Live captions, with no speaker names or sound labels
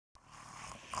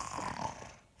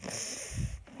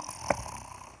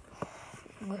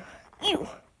You.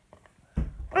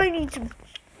 I need some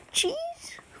cheese?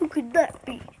 Who could that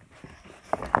be?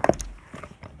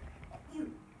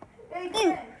 You. Hey, You.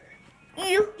 Ken,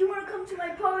 You. do you want to come to my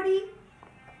party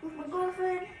with my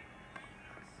girlfriend?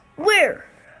 Where?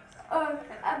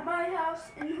 At my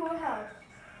house and your house.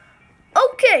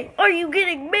 Okay, are you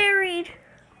getting married?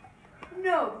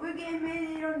 No, we're getting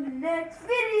married on the next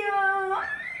video.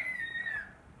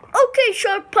 Okay,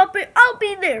 Shark Puppet, I'll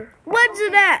be there. When's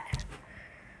it at?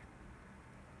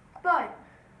 Bye.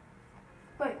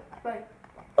 Bye. Bye.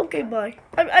 Okay, bye.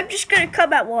 I'm just gonna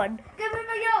come at 1. Give me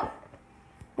my yo.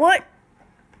 What?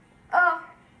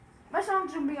 My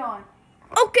song's gonna be on.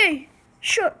 Okay,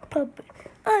 Shark Puppet,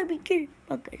 I'll be getting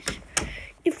buggers.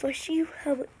 If I see you,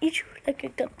 I will eat you like a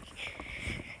guppy.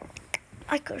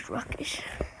 I cause ruckus.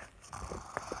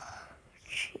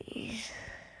 Jeez.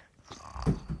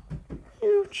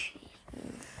 Oh,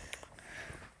 jeez.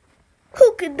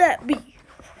 Who could that be?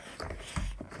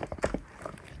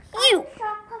 You.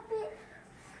 Shark Puppet.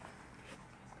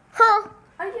 Huh?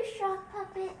 Are you Shark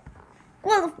Puppet?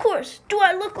 Well, of course. Do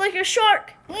I look like a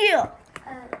shark? Yeah.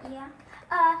 Yeah.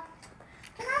 Can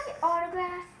I have your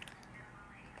autograph?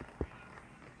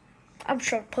 I'm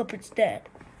Shark Puppet's dad.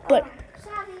 But,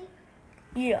 Sorry.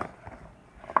 yeah.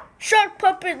 Shark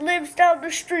Puppet lives down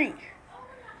the street.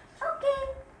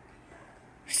 Okay.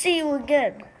 See you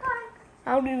again. Bye.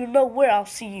 I don't even know where I'll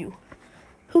see you.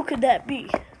 Who could that be?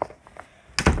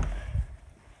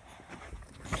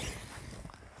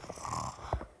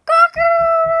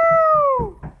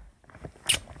 Cuckoo!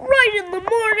 Right in the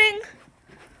morning.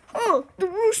 Oh, the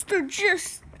rooster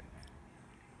just...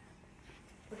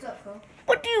 What's up, Phil?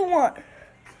 What do you want?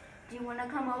 Do you want to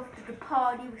come over to the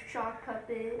party with Shark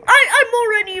Puppet? I'm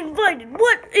already invited.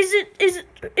 What is it? Is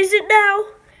it now?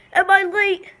 Am I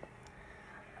late?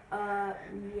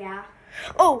 Yeah.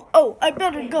 Oh, I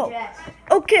better go. Yes.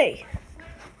 Okay.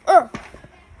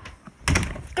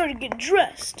 Gotta get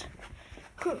dressed.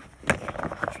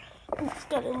 It's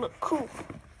gotta look cool.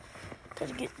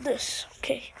 Gotta get this.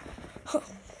 Okay.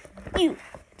 You.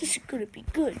 This is gonna be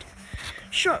good.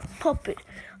 Shark Puppet.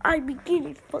 I'm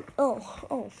beginning.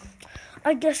 Oh.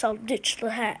 I guess I'll ditch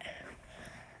the hat.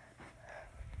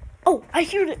 Oh, I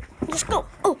hear it. Let's go.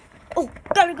 Oh,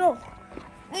 gotta go.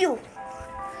 You.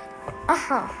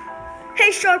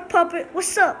 Hey, Shark Puppet.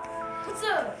 What's up? What's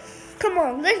up? Come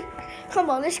on,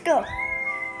 let's go.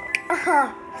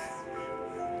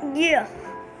 Yeah.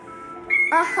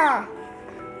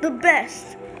 The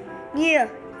best. Yeah,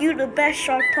 you the best,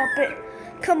 Shark Puppet.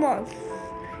 Come on.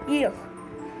 Yeah.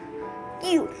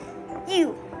 You.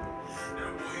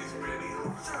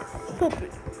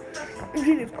 Puppet. I'm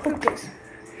getting focused.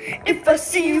 If I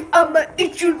see you, I'ma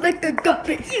eat you like a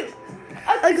guppy. You.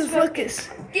 I got ruckus.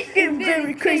 Getting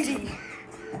very crazy.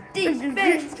 These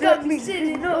fans got me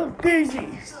sitting on. Crazy.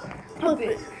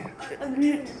 Puppet.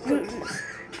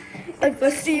 If I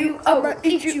see you, I'ma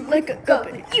eat you like a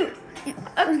guppy. You.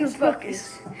 Uncle's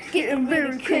ruckus. Getting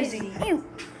very crazy. You.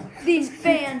 These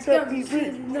fans got me with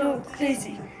sitting no on.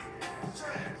 daisy.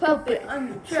 Puppet, I'm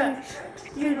the trash.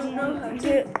 You don't know how to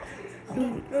Get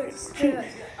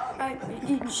I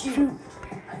eat you.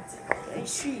 Like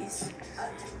cheese.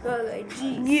 Like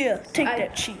cheese. Yeah, take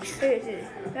that cheese.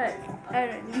 I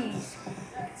don't need.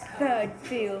 How I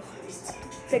feel.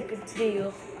 Like a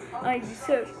deal. I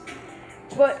deserve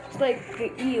what's like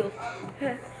the eel.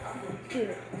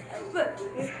 But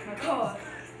it's my car.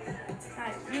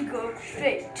 You go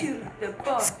straight to the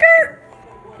bar. Skirt.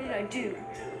 Did I do?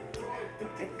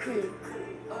 With the crew.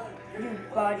 Your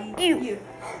body. You.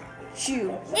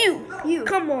 You.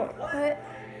 Come on. What?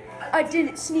 I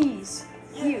didn't sneeze.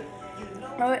 You.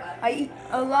 What? I eat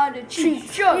a lot of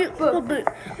cheese. You, Puppet.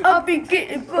 I'll be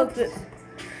getting bucket.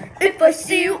 If I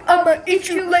see you, I'ma eat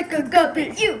you like a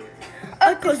guppy. You.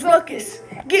 Uncle's ruckus.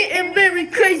 Getting very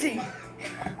crazy.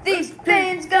 These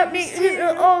fans got me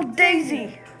Sitting all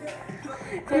daisy.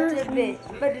 That's a bit,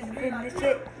 but it's been the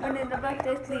shit when in the back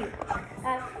that's clear.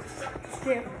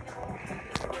 Still.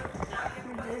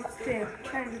 Still.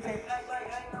 Trying to say.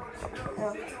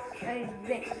 Oh, I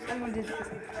think I'm gonna do this.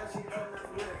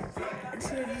 It's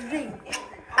a thing.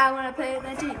 I wanna play with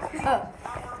my team. Oh.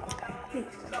 Please.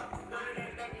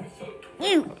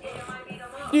 You.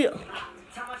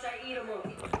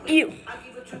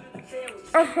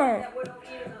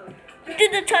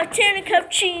 Did the Titanic have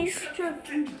cheese?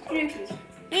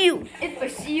 You. If I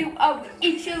see you, I will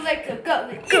eat you like a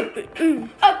gullet. Guppy.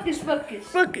 Up this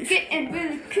ruckus. Ruckus. Getting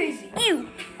really crazy. You.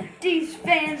 These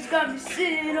fans got me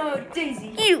sitting on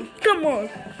daisy. You. Come on.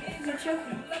 Good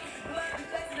shopping.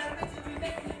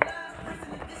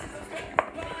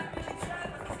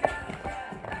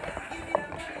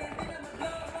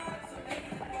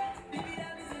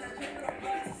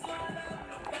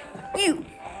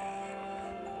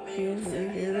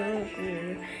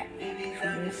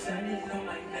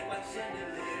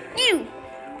 You.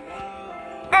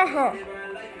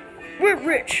 We're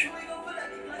rich.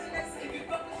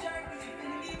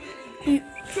 You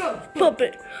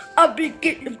puppet, I'll be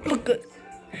getting fucked.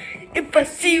 If I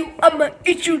see you, I'ma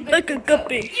eat you like a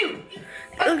guppy.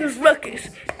 Look at ruckus,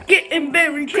 getting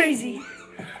very crazy.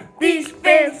 These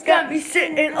fans got me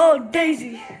sitting all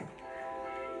daisy.